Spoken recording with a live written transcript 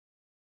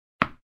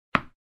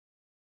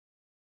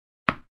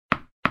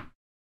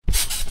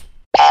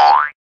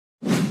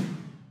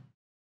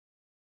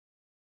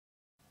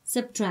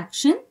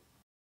Subtraction.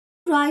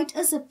 Write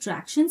a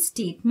subtraction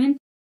statement.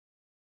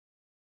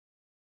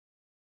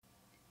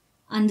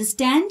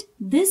 Understand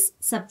this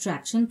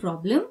subtraction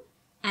problem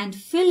and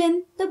fill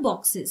in the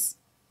boxes.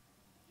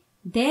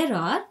 There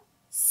are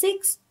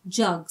 6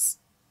 jugs.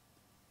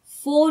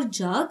 4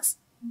 jugs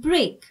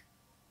break.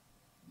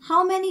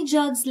 How many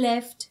jugs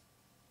left?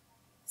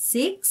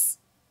 6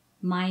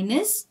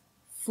 minus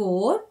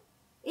 4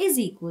 is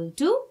equal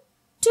to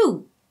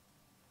 2.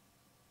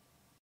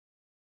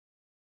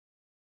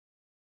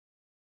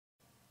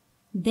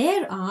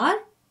 There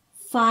are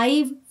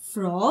 5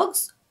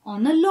 frogs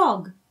on a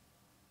log.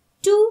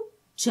 2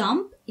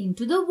 jump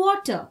into the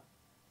water.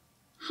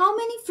 How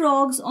many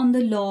frogs on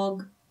the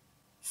log?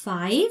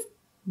 5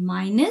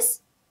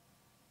 minus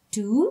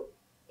 2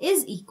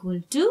 is equal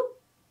to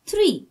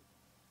 3.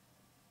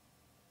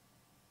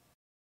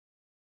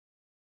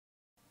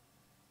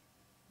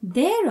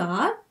 There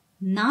are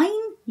 9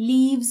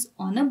 leaves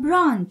on a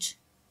branch.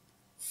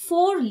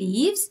 4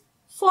 leaves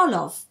fall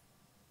off.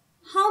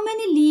 How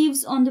many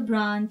leaves on the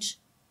branch?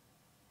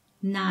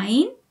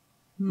 9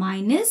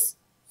 minus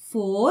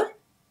 4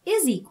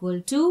 is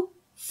equal to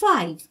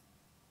 5.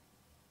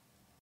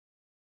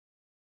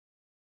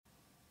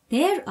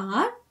 There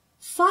are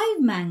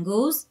 5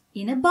 mangoes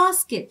in a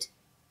basket.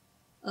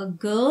 A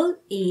girl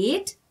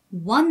ate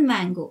 1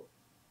 mango.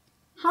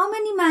 How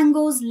many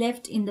mangoes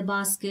left in the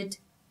basket?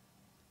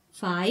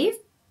 5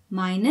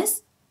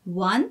 minus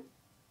 1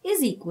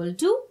 is equal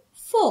to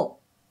 4.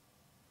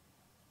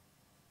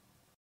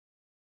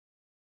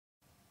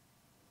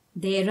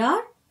 There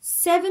are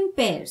 7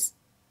 pairs.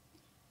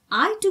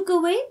 I took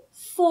away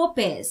 4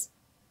 pairs.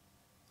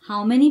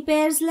 How many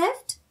pairs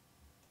left?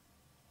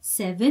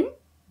 7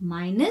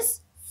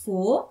 minus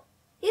 4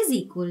 is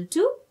equal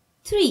to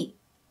 3.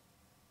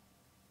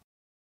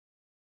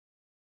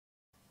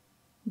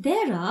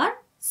 There are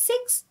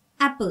 6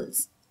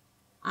 apples.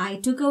 I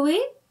took away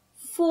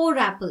 4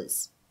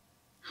 apples.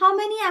 How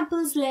many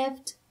apples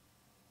left?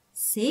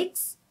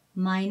 6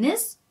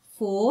 minus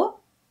 4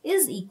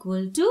 is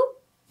equal to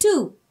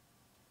 2.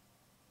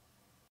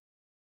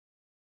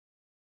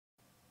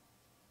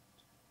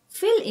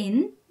 Fill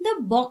in the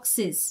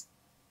boxes.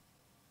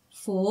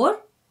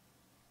 4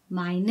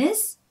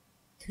 minus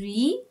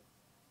 3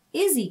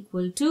 is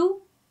equal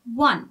to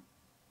 1.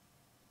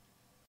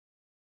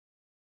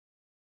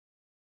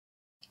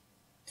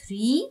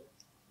 3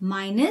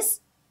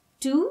 minus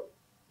 2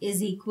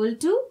 is equal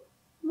to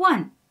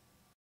 1.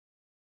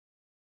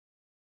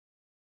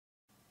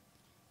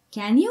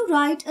 Can you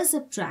write a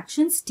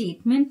subtraction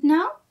statement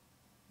now?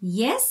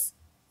 Yes?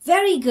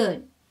 Very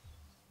good.